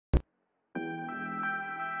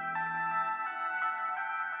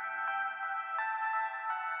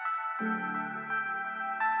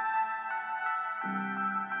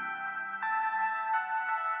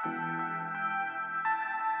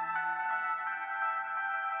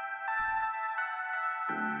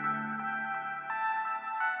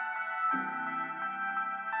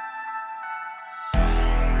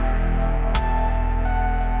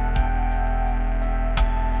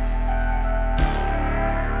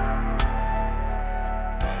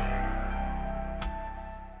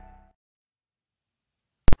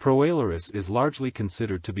Proailerus is largely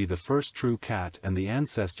considered to be the first true cat and the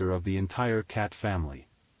ancestor of the entire cat family.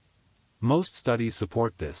 Most studies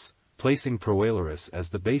support this, placing Proailerus as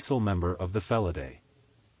the basal member of the Felidae.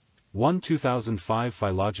 One 2005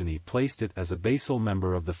 phylogeny placed it as a basal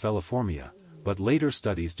member of the Feliformia, but later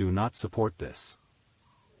studies do not support this.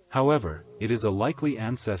 However, it is a likely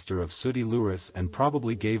ancestor of Sudilurus and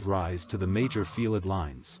probably gave rise to the major Felid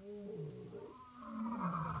lines.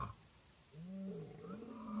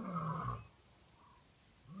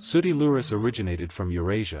 Sudilurus originated from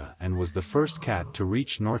Eurasia and was the first cat to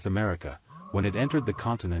reach North America, when it entered the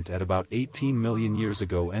continent at about 18 million years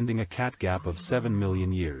ago, ending a cat gap of 7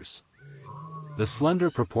 million years. The slender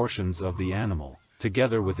proportions of the animal,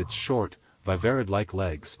 together with its short, viverrid-like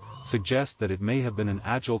legs, suggest that it may have been an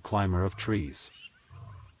agile climber of trees.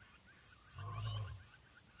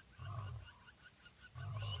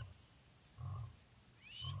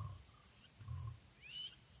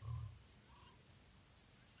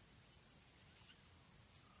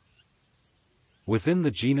 Within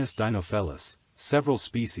the genus Dinofelis, several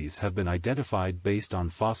species have been identified based on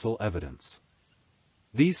fossil evidence.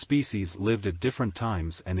 These species lived at different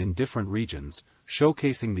times and in different regions,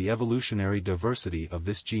 showcasing the evolutionary diversity of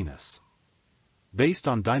this genus. Based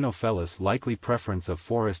on Dinofelis' likely preference of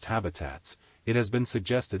forest habitats, it has been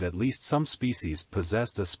suggested at least some species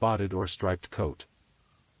possessed a spotted or striped coat.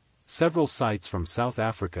 Several sites from South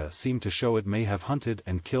Africa seem to show it may have hunted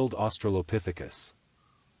and killed Australopithecus.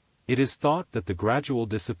 It is thought that the gradual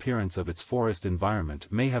disappearance of its forest environment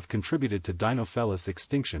may have contributed to Dinofelis'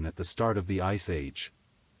 extinction at the start of the Ice Age.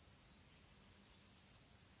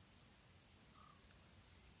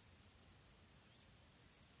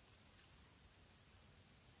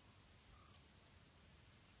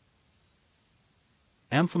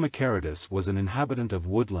 Amphimachairodus was an inhabitant of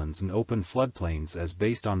woodlands and open floodplains as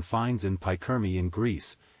based on finds in Pykermi in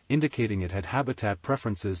Greece, indicating it had habitat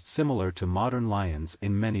preferences similar to modern lions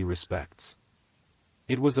in many respects.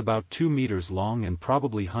 It was about 2 meters long and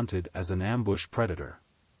probably hunted as an ambush predator.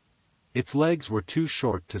 Its legs were too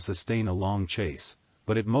short to sustain a long chase,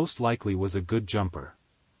 but it most likely was a good jumper.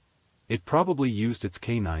 It probably used its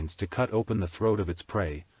canines to cut open the throat of its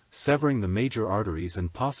prey, severing the major arteries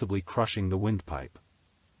and possibly crushing the windpipe.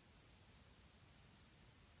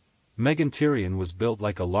 Megantereon was built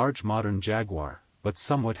like a large modern jaguar, but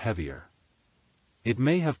somewhat heavier. It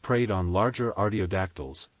may have preyed on larger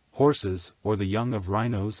artiodactyls, horses, or the young of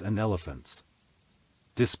rhinos and elephants.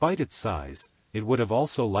 Despite its size, it would have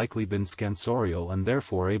also likely been scansorial and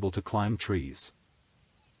therefore able to climb trees.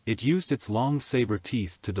 It used its long saber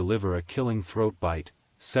teeth to deliver a killing throat bite,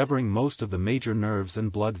 severing most of the major nerves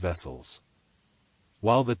and blood vessels.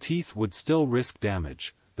 While the teeth would still risk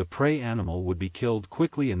damage, the prey animal would be killed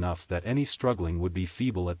quickly enough that any struggling would be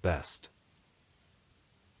feeble at best.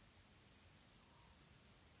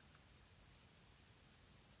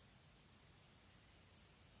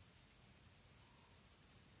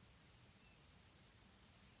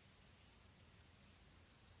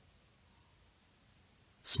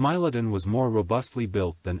 Smilodon was more robustly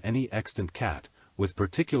built than any extant cat, with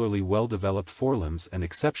particularly well-developed forelimbs and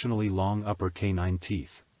exceptionally long upper canine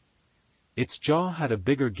teeth. Its jaw had a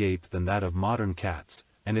bigger gape than that of modern cats,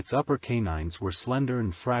 and its upper canines were slender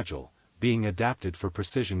and fragile, being adapted for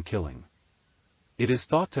precision killing. It is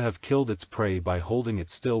thought to have killed its prey by holding it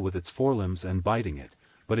still with its forelimbs and biting it,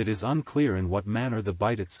 but it is unclear in what manner the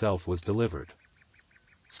bite itself was delivered.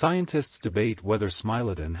 Scientists debate whether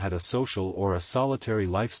Smilodon had a social or a solitary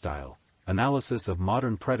lifestyle. Analysis of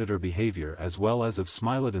modern predator behavior as well as of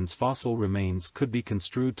Smilodon's fossil remains could be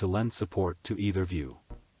construed to lend support to either view.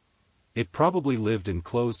 It probably lived in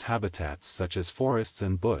closed habitats such as forests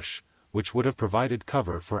and bush, which would have provided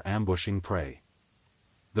cover for ambushing prey.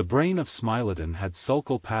 The brain of Smilodon had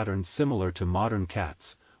sulcal patterns similar to modern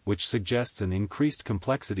cats, which suggests an increased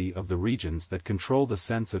complexity of the regions that control the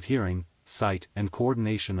sense of hearing, sight, and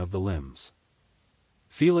coordination of the limbs.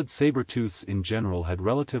 Felid saber-tooths in general had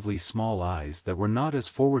relatively small eyes that were not as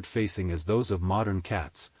forward-facing as those of modern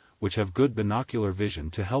cats, which have good binocular vision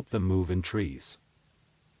to help them move in trees.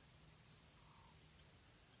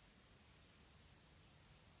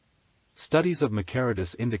 Studies of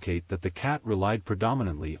Machairodus indicate that the cat relied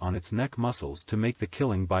predominantly on its neck muscles to make the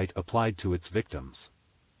killing bite applied to its victims.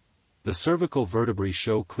 The cervical vertebrae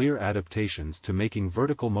show clear adaptations to making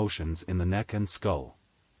vertical motions in the neck and skull.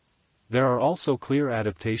 There are also clear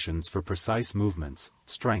adaptations for precise movements,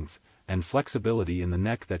 strength, and flexibility in the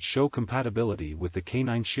neck that show compatibility with the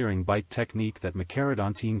canine shearing bite technique that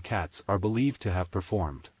Machairodontine cats are believed to have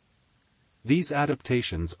performed. These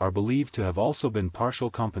adaptations are believed to have also been partial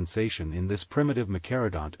compensation in this primitive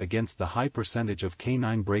Machairodont against the high percentage of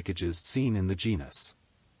canine breakages seen in the genus.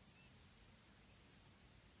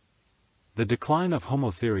 The decline of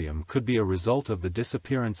Homotherium could be a result of the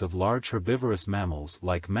disappearance of large herbivorous mammals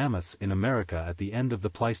like mammoths in America at the end of the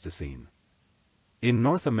Pleistocene. In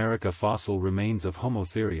North America, fossil remains of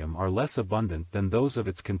Homotherium are less abundant than those of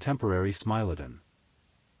its contemporary Smilodon.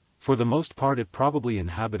 For the most part it probably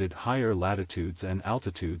inhabited higher latitudes and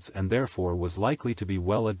altitudes and therefore was likely to be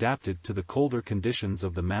well adapted to the colder conditions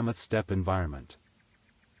of the mammoth steppe environment.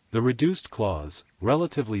 The reduced claws,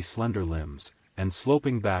 relatively slender limbs, and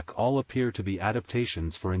sloping back all appear to be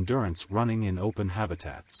adaptations for endurance running in open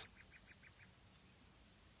habitats.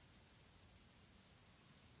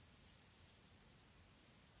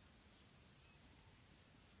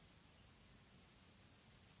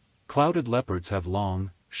 Clouded leopards have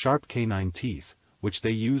long, sharp canine teeth, which they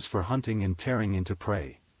use for hunting and tearing into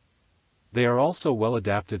prey. They are also well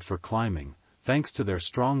adapted for climbing, thanks to their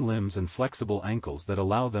strong limbs and flexible ankles that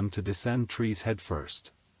allow them to descend trees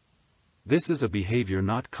headfirst. This is a behavior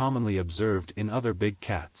not commonly observed in other big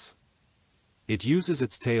cats. It uses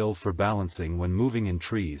its tail for balancing when moving in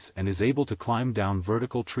trees and is able to climb down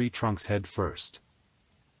vertical tree trunks head first.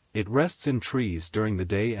 It rests in trees during the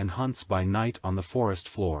day and hunts by night on the forest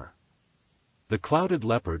floor. The clouded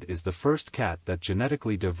leopard is the first cat that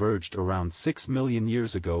genetically diverged around 6 million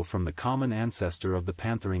years ago from the common ancestor of the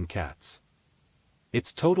Pantherine cats.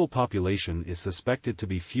 Its total population is suspected to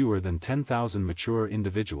be fewer than 10,000 mature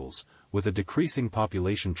individuals, with a decreasing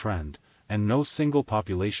population trend, and no single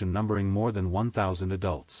population numbering more than 1,000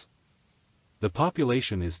 adults. The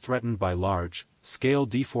population is threatened by large-scale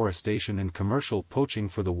deforestation and commercial poaching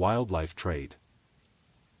for the wildlife trade.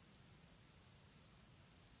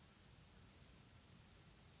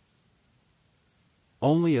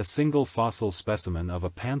 Only a single fossil specimen of a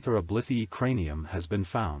Panthera blithyi cranium has been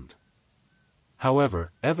found. However,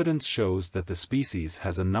 evidence shows that the species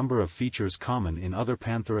has a number of features common in other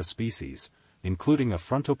Panthera species, including a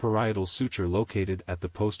frontoparietal suture located at the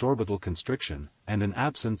postorbital constriction, and an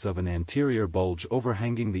absence of an anterior bulge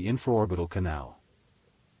overhanging the infraorbital canal.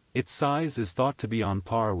 Its size is thought to be on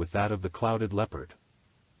par with that of the clouded leopard.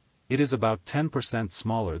 It is about 10%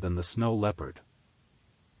 smaller than the snow leopard.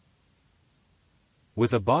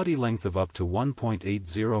 With a body length of up to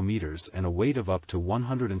 1.80 meters and a weight of up to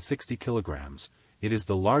 160 kilograms, it is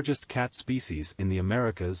the largest cat species in the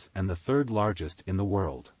Americas and the third largest in the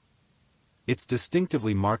world. Its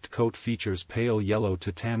distinctively marked coat features pale yellow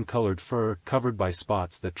to tan-colored fur covered by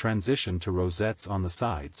spots that transition to rosettes on the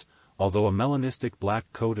sides, although a melanistic black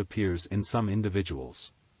coat appears in some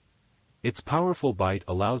individuals. Its powerful bite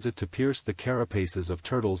allows it to pierce the carapaces of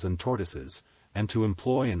turtles and tortoises, and to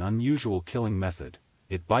employ an unusual killing method.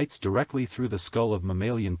 It bites directly through the skull of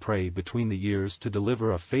mammalian prey between the ears to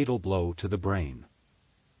deliver a fatal blow to the brain.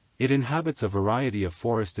 It inhabits a variety of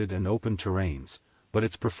forested and open terrains, but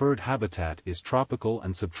its preferred habitat is tropical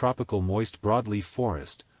and subtropical moist broadleaf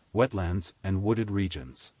forest, wetlands, and wooded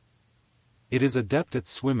regions. It is adept at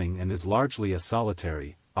swimming and is largely a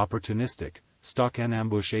solitary, opportunistic,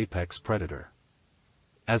 stalk-and-ambush apex predator.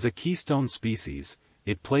 As a keystone species,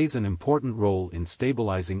 it plays an important role in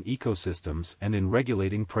stabilizing ecosystems and in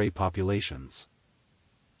regulating prey populations.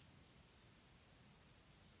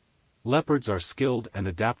 Leopards are skilled and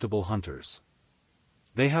adaptable hunters.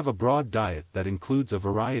 They have a broad diet that includes a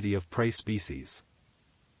variety of prey species.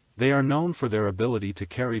 They are known for their ability to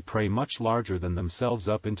carry prey much larger than themselves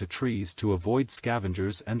up into trees to avoid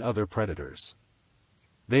scavengers and other predators.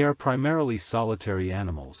 They are primarily solitary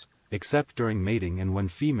animals, except during mating and when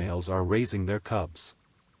females are raising their cubs.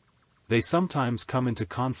 They sometimes come into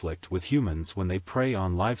conflict with humans when they prey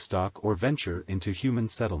on livestock or venture into human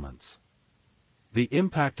settlements. The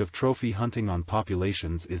impact of trophy hunting on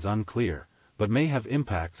populations is unclear, but may have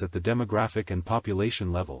impacts at the demographic and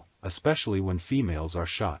population level, especially when females are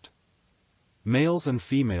shot. Males and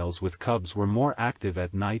females with cubs were more active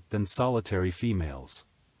at night than solitary females.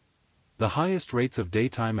 The highest rates of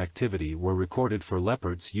daytime activity were recorded for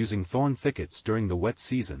leopards using thorn thickets during the wet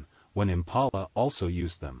season, when impala also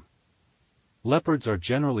used them. Leopards are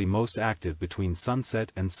generally most active between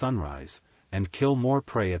sunset and sunrise, and kill more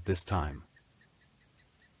prey at this time.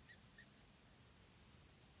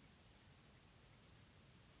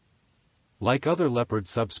 Like other leopard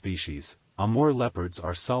subspecies, Amur leopards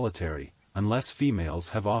are solitary, unless females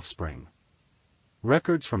have offspring.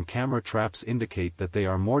 Records from camera traps indicate that they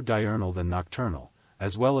are more diurnal than nocturnal,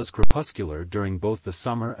 as well as crepuscular during both the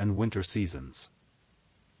summer and winter seasons.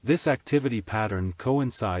 This activity pattern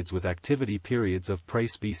coincides with activity periods of prey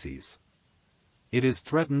species. It is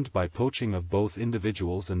threatened by poaching of both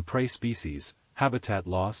individuals and prey species, habitat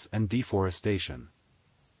loss and deforestation.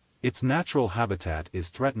 Its natural habitat is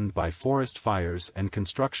threatened by forest fires and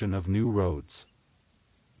construction of new roads.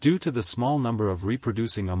 Due to the small number of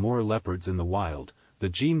reproducing Amur leopards in the wild, the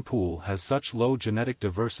gene pool has such low genetic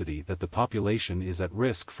diversity that the population is at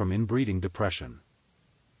risk from inbreeding depression.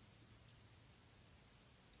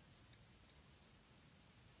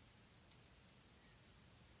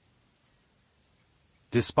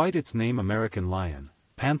 Despite its name American lion,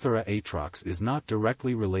 Panthera atrox is not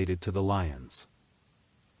directly related to the lions.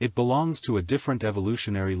 It belongs to a different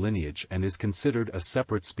evolutionary lineage and is considered a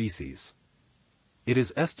separate species. It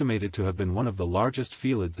is estimated to have been one of the largest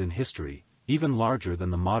felids in history, even larger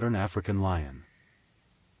than the modern African lion.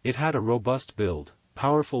 It had a robust build,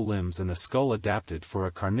 powerful limbs and a skull adapted for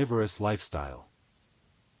a carnivorous lifestyle.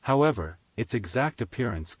 However, its exact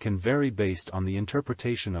appearance can vary based on the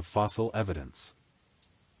interpretation of fossil evidence.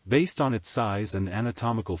 Based on its size and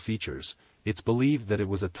anatomical features, it's believed that it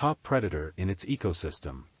was a top predator in its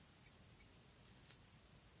ecosystem.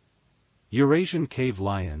 Eurasian cave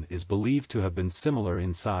lion is believed to have been similar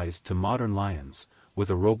in size to modern lions, with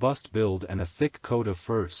a robust build and a thick coat of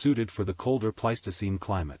fur suited for the colder Pleistocene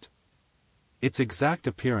climate. Its exact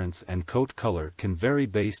appearance and coat color can vary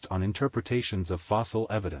based on interpretations of fossil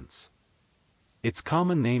evidence. Its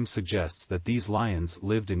common name suggests that these lions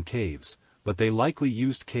lived in caves, but they likely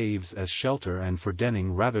used caves as shelter and for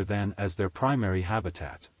denning rather than as their primary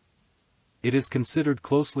habitat. It is considered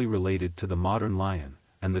closely related to the modern lion,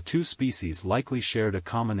 and the two species likely shared a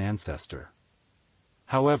common ancestor.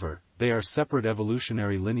 However, they are separate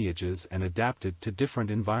evolutionary lineages and adapted to different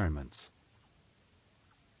environments.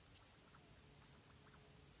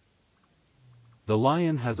 The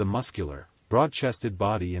lion has a muscular, broad-chested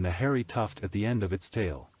body and a hairy tuft at the end of its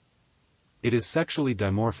tail. It is sexually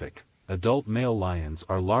dimorphic. Adult male lions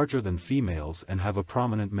are larger than females and have a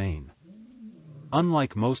prominent mane.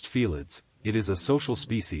 Unlike most felids, it is a social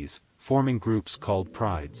species, forming groups called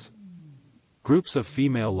prides. Groups of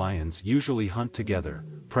female lions usually hunt together,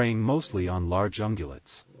 preying mostly on large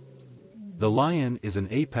ungulates. The lion is an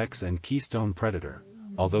apex and keystone predator,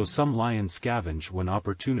 although some lions scavenge when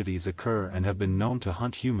opportunities occur and have been known to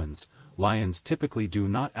hunt humans. Lions typically do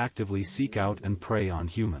not actively seek out and prey on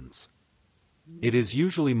humans. It is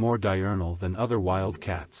usually more diurnal than other wild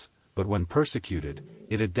cats, but when persecuted,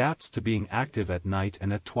 it adapts to being active at night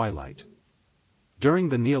and at twilight. During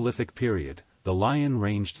the Neolithic period, the lion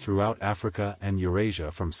ranged throughout Africa and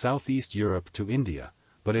Eurasia from southeast Europe to India,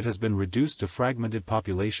 but it has been reduced to fragmented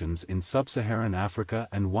populations in sub-Saharan Africa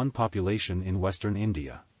and one population in western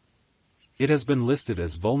India. It has been listed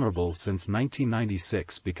as vulnerable since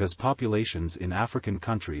 1996 because populations in African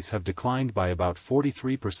countries have declined by about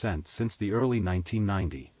 43% since the early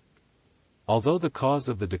 1990s. Although the cause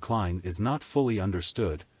of the decline is not fully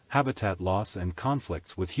understood, habitat loss and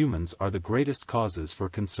conflicts with humans are the greatest causes for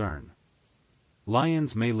concern.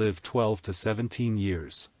 Lions may live 12 to 17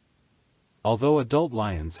 years. Although adult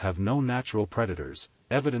lions have no natural predators,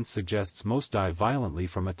 evidence suggests most die violently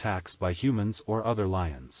from attacks by humans or other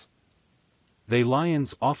lions.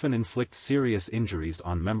 Lions often inflict serious injuries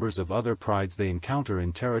on members of other prides they encounter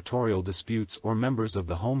in territorial disputes or members of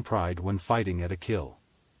the home pride when fighting at a kill.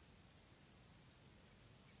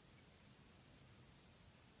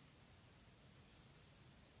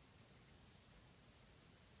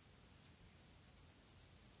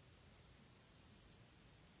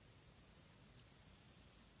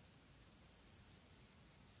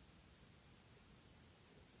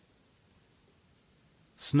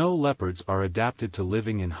 Snow leopards are adapted to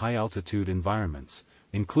living in high-altitude environments,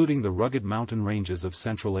 including the rugged mountain ranges of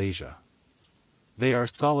Central Asia. They are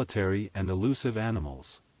solitary and elusive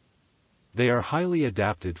animals. They are highly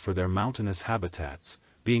adapted for their mountainous habitats,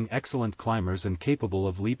 being excellent climbers and capable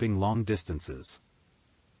of leaping long distances.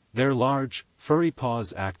 Their large, furry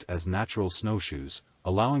paws act as natural snowshoes,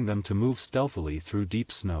 allowing them to move stealthily through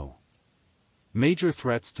deep snow. Major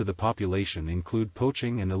threats to the population include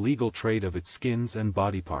poaching and illegal trade of its skins and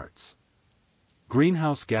body parts.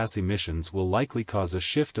 Greenhouse gas emissions will likely cause a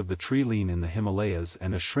shift of the tree line in the Himalayas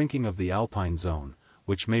and a shrinking of the alpine zone,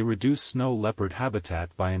 which may reduce snow leopard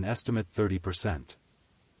habitat by an estimate 30%.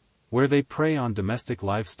 Where they prey on domestic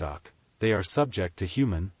livestock, they are subject to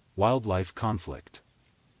human-wildlife conflict.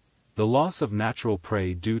 The loss of natural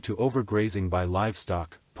prey due to overgrazing by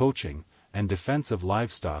livestock, poaching, and defense of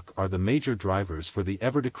livestock are the major drivers for the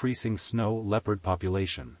ever-decreasing snow leopard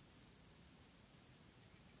population.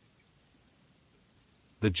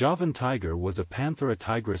 The Javan tiger was a Panthera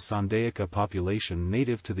tigris sondaica population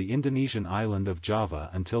native to the Indonesian island of Java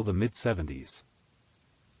until the mid-70s.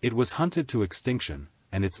 It was hunted to extinction,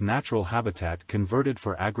 and its natural habitat converted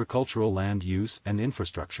for agricultural land use and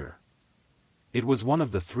infrastructure. It was one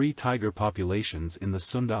of the 3 tiger populations in the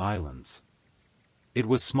Sunda Islands. It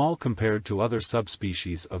was small compared to other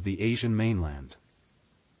subspecies of the Asian mainland.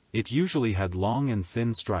 It usually had long and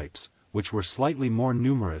thin stripes, which were slightly more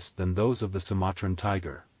numerous than those of the Sumatran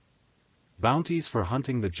tiger. Bounties for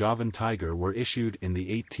hunting the Javan tiger were issued in the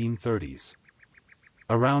 1830s.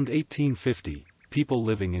 Around 1850, people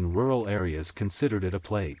living in rural areas considered it a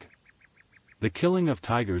plague. The killing of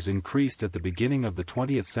tigers increased at the beginning of the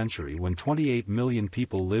 20th century when 28 million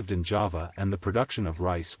people lived in Java and the production of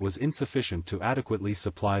rice was insufficient to adequately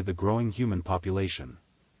supply the growing human population.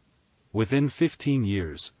 Within 15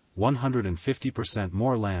 years, 150%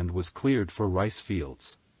 more land was cleared for rice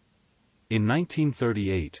fields. In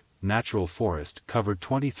 1938, natural forest covered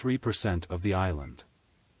 23% of the island.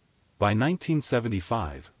 By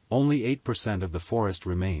 1975, only 8% of the forest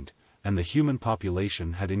remained, and the human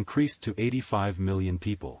population had increased to 85 million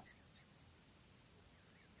people.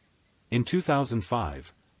 In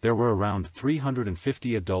 2005, there were around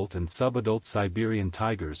 350 adult and subadult Siberian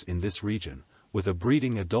tigers in this region, with a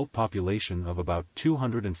breeding adult population of about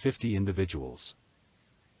 250 individuals.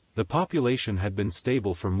 The population had been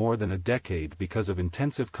stable for more than a decade because of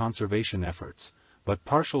intensive conservation efforts, but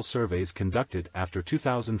partial surveys conducted after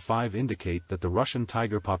 2005 indicate that the Russian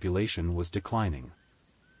tiger population was declining.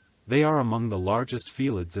 They are among the largest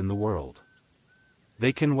felids in the world.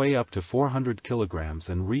 They can weigh up to 400 kilograms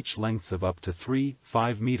and reach lengths of up to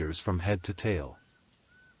 3-5 meters from head to tail.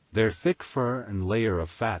 Their thick fur and layer of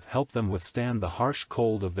fat help them withstand the harsh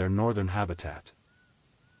cold of their northern habitat.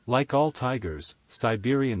 Like all tigers,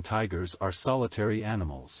 Siberian tigers are solitary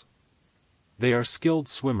animals. They are skilled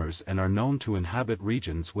swimmers and are known to inhabit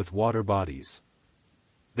regions with water bodies.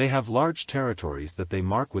 They have large territories that they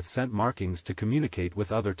mark with scent markings to communicate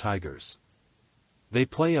with other tigers. They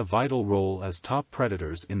play a vital role as top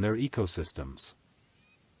predators in their ecosystems.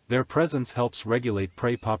 Their presence helps regulate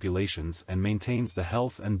prey populations and maintains the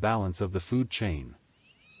health and balance of the food chain.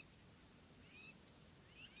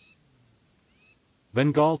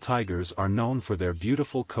 Bengal tigers are known for their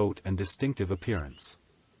beautiful coat and distinctive appearance.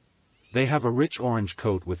 They have a rich orange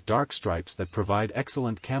coat with dark stripes that provide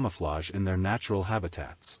excellent camouflage in their natural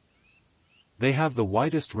habitats. They have the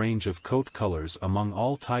widest range of coat colors among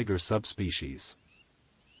all tiger subspecies.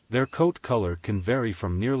 Their coat color can vary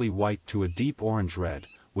from nearly white to a deep orange-red,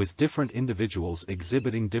 with different individuals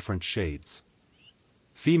exhibiting different shades.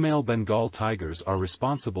 Female Bengal tigers are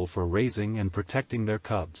responsible for raising and protecting their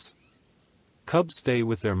cubs. Cubs stay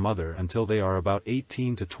with their mother until they are about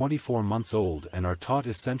 18 to 24 months old and are taught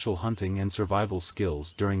essential hunting and survival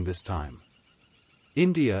skills during this time.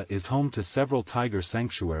 India is home to several tiger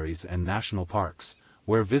sanctuaries and national parks,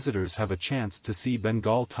 where visitors have a chance to see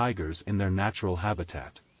Bengal tigers in their natural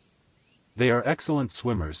habitat. They are excellent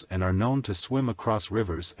swimmers and are known to swim across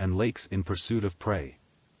rivers and lakes in pursuit of prey.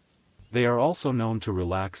 They are also known to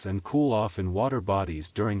relax and cool off in water bodies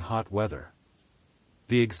during hot weather.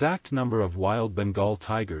 The exact number of wild Bengal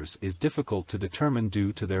tigers is difficult to determine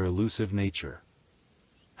due to their elusive nature.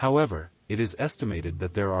 However, it is estimated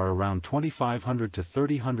that there are around 2,500 to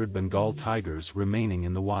 3,000 Bengal tigers remaining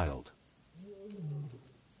in the wild.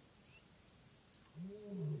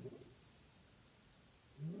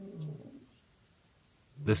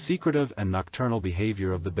 The secretive and nocturnal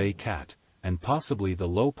behavior of the bay cat, and possibly the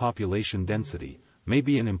low population density, may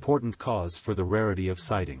be an important cause for the rarity of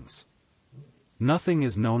sightings. Nothing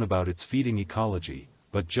is known about its feeding ecology,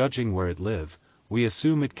 but judging where it lives, we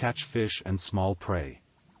assume it catch fish and small prey.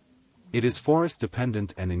 It is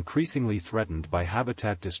forest-dependent and increasingly threatened by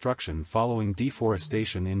habitat destruction following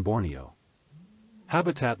deforestation in Borneo.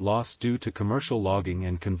 Habitat loss due to commercial logging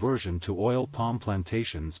and conversion to oil palm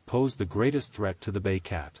plantations pose the greatest threat to the bay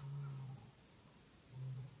cat.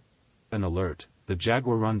 An alert, the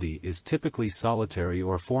jaguarundi is typically solitary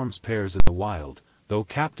or forms pairs in the wild, though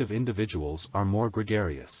captive individuals are more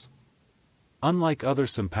gregarious. Unlike other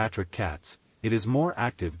sympatric cats, it is more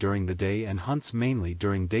active during the day and hunts mainly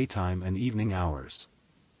during daytime and evening hours.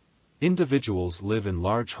 Individuals live in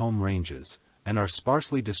large home ranges, and are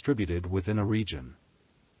sparsely distributed within a region.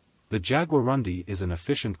 The jaguarundi is an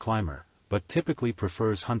efficient climber, but typically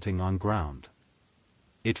prefers hunting on ground.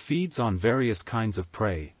 It feeds on various kinds of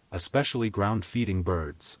prey, especially ground-feeding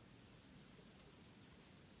birds.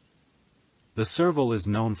 The serval is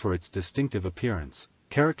known for its distinctive appearance,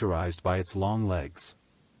 characterized by its long legs.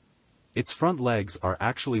 Its front legs are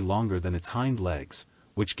actually longer than its hind legs,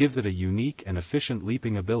 which gives it a unique and efficient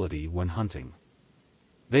leaping ability when hunting.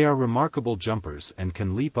 They are remarkable jumpers and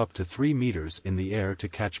can leap up to 3 meters in the air to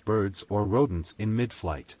catch birds or rodents in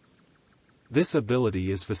mid-flight. This ability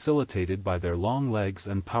is facilitated by their long legs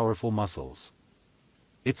and powerful muscles.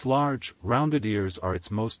 Its large, rounded ears are its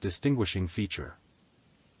most distinguishing feature.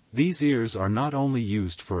 These ears are not only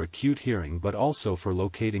used for acute hearing but also for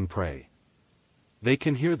locating prey. They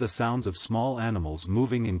can hear the sounds of small animals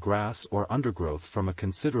moving in grass or undergrowth from a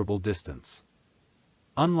considerable distance.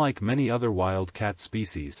 Unlike many other wild cat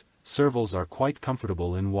species, servals are quite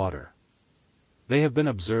comfortable in water. They have been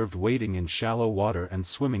observed wading in shallow water and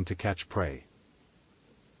swimming to catch prey.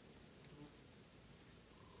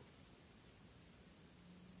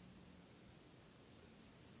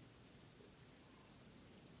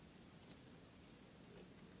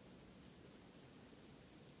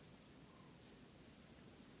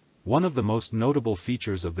 One of the most notable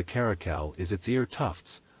features of the caracal is its ear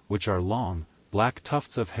tufts, which are long, black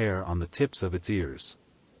tufts of hair on the tips of its ears.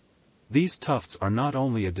 These tufts are not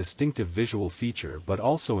only a distinctive visual feature but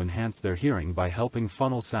also enhance their hearing by helping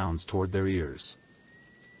funnel sounds toward their ears.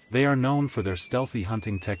 They are known for their stealthy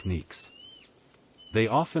hunting techniques. They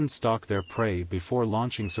often stalk their prey before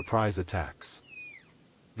launching surprise attacks.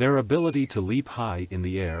 Their ability to leap high in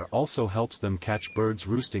the air also helps them catch birds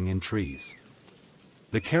roosting in trees.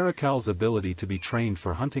 The caracal's ability to be trained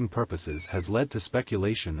for hunting purposes has led to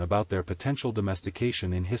speculation about their potential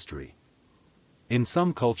domestication in history. In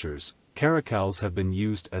some cultures, caracals have been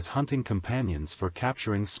used as hunting companions for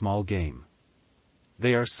capturing small game.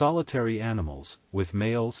 They are solitary animals, with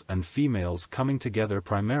males and females coming together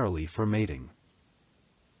primarily for mating.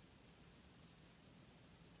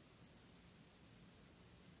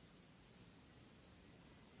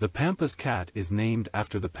 The Pampas cat is named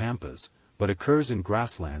after the Pampas, but occurs in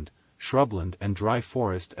grassland, shrubland and dry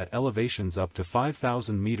forest at elevations up to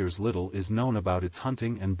 5,000 meters. Little is known about its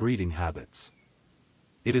hunting and breeding habits.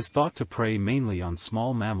 It is thought to prey mainly on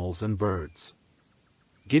small mammals and birds.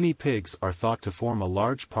 Guinea pigs are thought to form a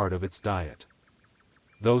large part of its diet.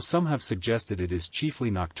 Though some have suggested it is chiefly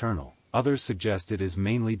nocturnal, others suggest it is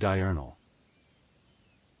mainly diurnal.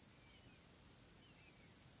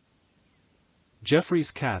 Jeffrey's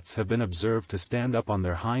cats have been observed to stand up on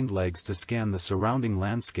their hind legs to scan the surrounding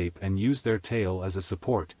landscape and use their tail as a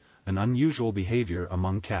support, an unusual behavior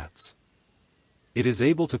among cats. It is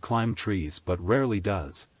able to climb trees but rarely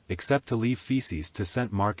does, except to leave feces to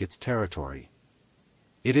scent mark its territory.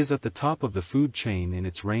 It is at the top of the food chain in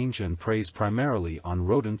its range and preys primarily on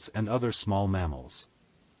rodents and other small mammals.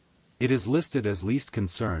 It is listed as least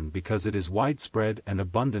concern because it is widespread and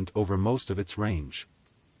abundant over most of its range.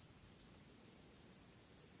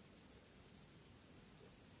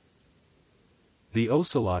 The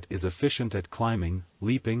ocelot is efficient at climbing,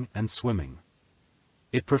 leaping and swimming.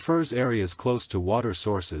 It prefers areas close to water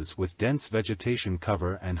sources with dense vegetation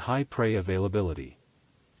cover and high prey availability.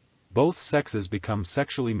 Both sexes become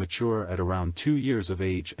sexually mature at around 2 years of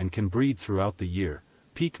age and can breed throughout the year.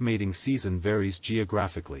 Peak mating season varies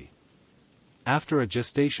geographically. After a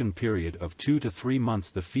gestation period of 2 to 3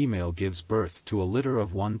 months, the female gives birth to a litter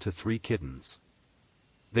of 1 to 3 kittens.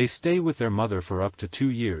 They stay with their mother for up to 2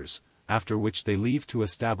 years, after which they leave to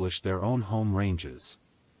establish their own home ranges.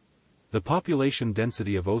 The population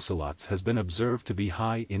density of ocelots has been observed to be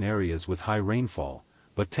high in areas with high rainfall,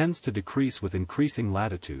 but tends to decrease with increasing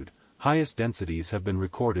latitude. Highest densities have been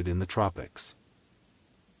recorded in the tropics.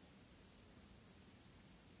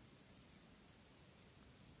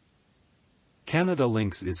 Canada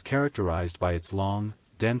lynx is characterized by its long,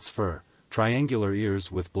 dense fur, triangular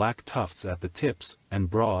ears with black tufts at the tips, and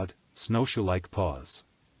broad, snowshoe-like paws.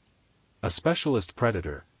 A specialist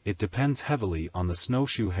predator, it depends heavily on the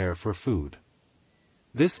snowshoe hare for food.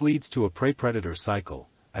 This leads to a prey-predator cycle,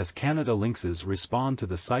 as Canada lynxes respond to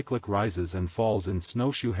the cyclic rises and falls in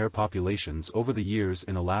snowshoe hare populations over the years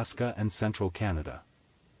in Alaska and central Canada.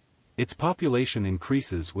 Its population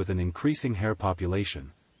increases with an increasing hare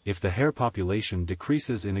population. If the hare population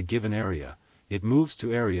decreases in a given area, it moves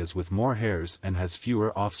to areas with more hares and has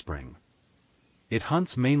fewer offspring. It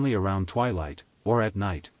hunts mainly around twilight, or at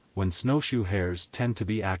night, when snowshoe hares tend to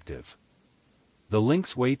be active. The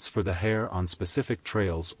lynx waits for the hare on specific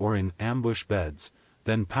trails or in ambush beds,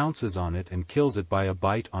 then pounces on it and kills it by a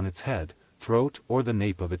bite on its head, throat or the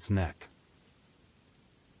nape of its neck.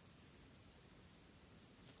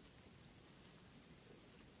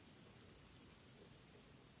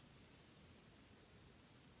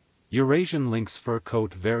 Eurasian lynx fur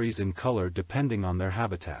coat varies in color depending on their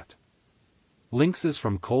habitat. Lynxes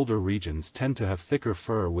from colder regions tend to have thicker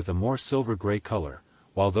fur with a more silver-gray color,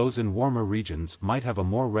 while those in warmer regions might have a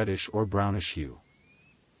more reddish or brownish hue.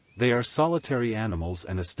 They are solitary animals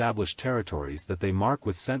and establish territories that they mark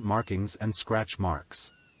with scent markings and scratch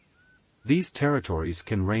marks. These territories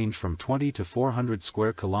can range from 20 to 400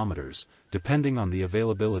 square kilometers, depending on the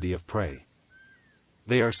availability of prey.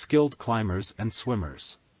 They are skilled climbers and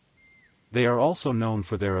swimmers. They are also known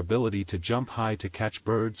for their ability to jump high to catch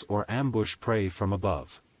birds or ambush prey from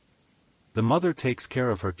above. The mother takes care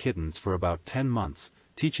of her kittens for about 10 months,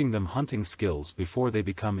 teaching them hunting skills before they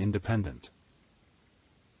become independent.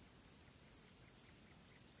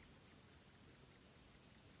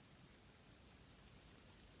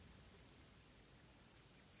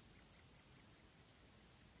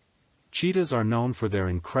 Cheetahs are known for their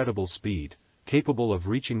incredible speed, capable of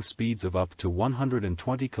reaching speeds of up to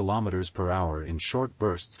 120 km per hour in short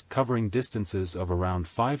bursts covering distances of around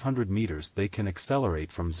 500 meters. They can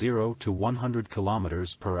accelerate from 0 to 100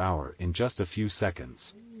 km per hour in just a few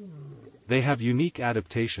seconds. They have unique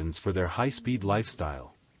adaptations for their high-speed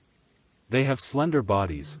lifestyle. They have slender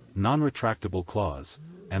bodies, non-retractable claws,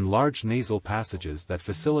 and large nasal passages that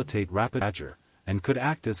facilitate rapid badger, and could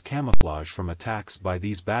act as camouflage from attacks by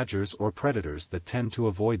these badgers or predators that tend to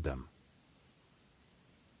avoid them.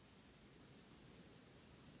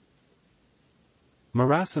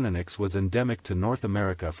 Machairodontinae was endemic to North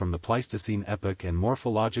America from the Pleistocene epoch and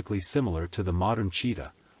morphologically similar to the modern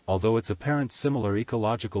cheetah, although its apparent similar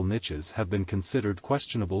ecological niches have been considered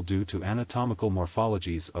questionable due to anatomical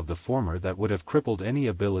morphologies of the former that would have crippled any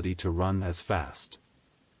ability to run as fast.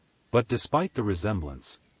 But despite the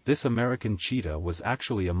resemblance, this American cheetah was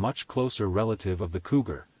actually a much closer relative of the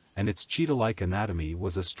cougar, and its cheetah-like anatomy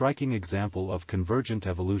was a striking example of convergent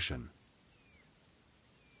evolution.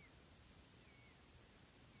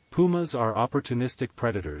 Pumas are opportunistic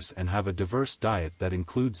predators and have a diverse diet that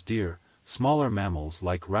includes deer, smaller mammals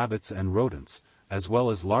like rabbits and rodents, as well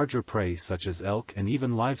as larger prey such as elk and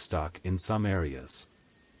even livestock in some areas.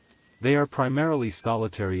 They are primarily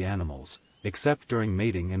solitary animals, except during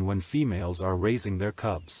mating and when females are raising their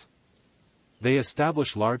cubs. They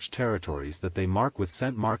establish large territories that they mark with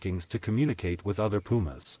scent markings to communicate with other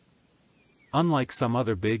pumas. Unlike some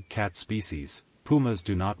other big cat species, pumas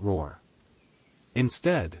do not roar.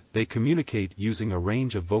 Instead, they communicate using a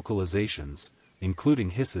range of vocalizations, including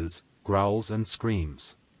hisses, growls and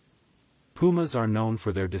screams. Pumas are known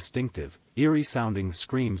for their distinctive, eerie-sounding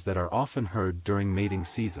screams that are often heard during mating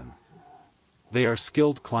season. They are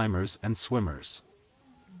skilled climbers and swimmers.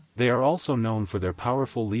 They are also known for their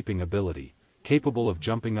powerful leaping ability, capable of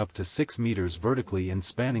jumping up to 6 meters vertically and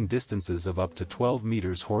spanning distances of up to 12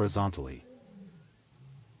 meters horizontally.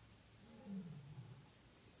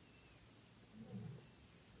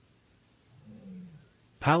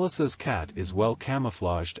 Pallas's cat is well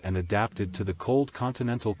camouflaged and adapted to the cold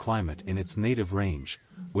continental climate in its native range,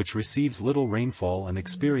 which receives little rainfall and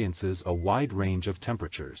experiences a wide range of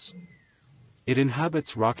temperatures. It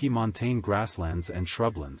inhabits rocky montane grasslands and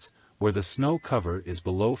shrublands, where the snow cover is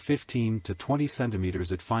below 15 to 20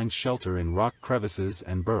 centimeters. It finds shelter in rock crevices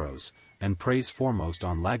and burrows, and preys foremost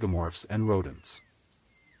on lagomorphs and rodents.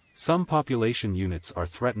 Some population units are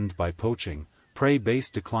threatened by poaching,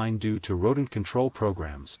 prey-based decline due to rodent control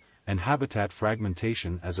programs, and habitat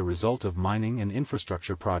fragmentation as a result of mining and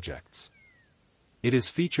infrastructure projects. It is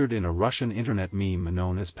featured in a Russian internet meme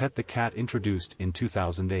known as Pet the Cat, introduced in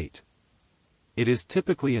 2008. It is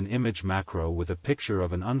typically an image macro with a picture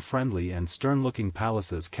of an unfriendly and stern-looking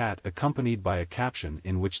Pallas's cat accompanied by a caption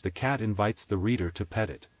in which the cat invites the reader to pet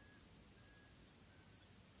it.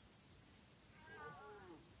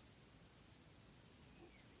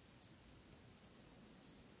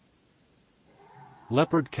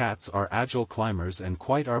 Leopard cats are agile climbers and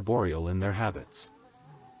quite arboreal in their habits.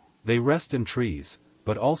 They rest in trees,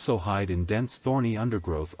 but also hide in dense thorny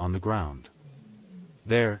undergrowth on the ground.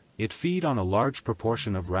 There, it feed on a large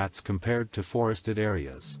proportion of rats compared to forested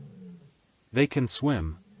areas. They can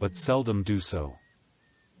swim, but seldom do so.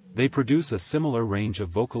 They produce a similar range of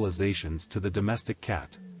vocalizations to the domestic cat.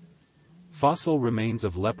 Fossil remains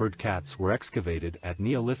of leopard cats were excavated at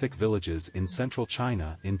Neolithic villages in central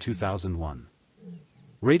China in 2001.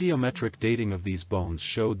 Radiometric dating of these bones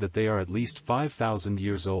showed that they are at least 5,000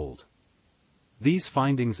 years old. These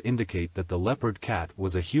findings indicate that the leopard cat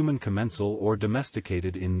was a human commensal or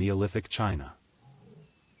domesticated in Neolithic China.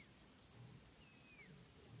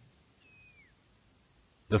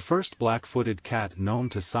 The first black-footed cat known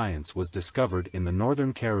to science was discovered in the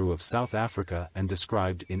northern Karoo of South Africa and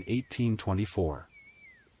described in 1824.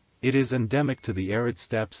 It is endemic to the arid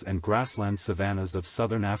steppes and grassland savannas of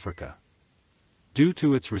southern Africa. Due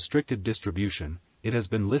to its restricted distribution, it has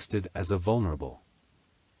been listed as a vulnerable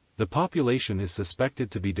The population is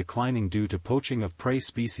suspected to be declining due to poaching of prey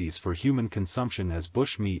species for human consumption as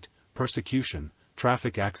bush meat, persecution,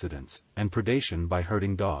 traffic accidents, and predation by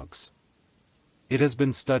herding dogs. It has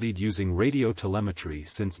been studied using radiotelemetry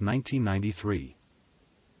since 1993.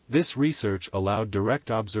 This research allowed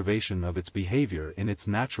direct observation of its behavior in its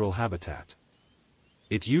natural habitat.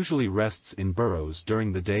 It usually rests in burrows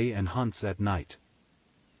during the day and hunts at night.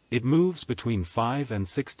 It moves between 5 and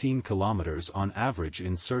 16 kilometers on average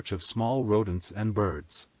in search of small rodents and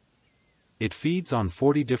birds. It feeds on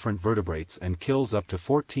 40 different vertebrates and kills up to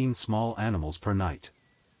 14 small animals per night.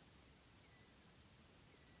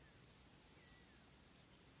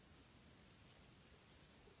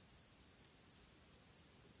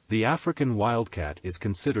 The African wildcat is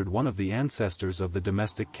considered one of the ancestors of the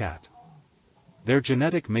domestic cat. Their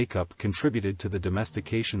genetic makeup contributed to the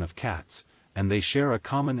domestication of cats, and they share a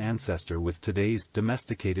common ancestor with today's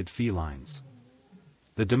domesticated felines.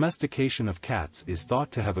 The domestication of cats is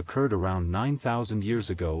thought to have occurred around 9,000 years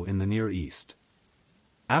ago in the Near East.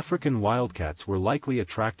 African wildcats were likely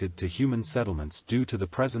attracted to human settlements due to the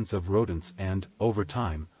presence of rodents and, over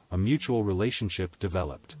time, a mutual relationship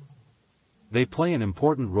developed. They play an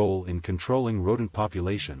important role in controlling rodent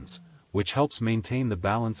populations, which helps maintain the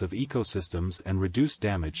balance of ecosystems and reduce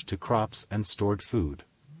damage to crops and stored food.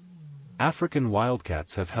 African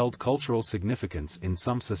wildcats have held cultural significance in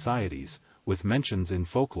some societies, with mentions in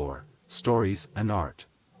folklore, stories, and art.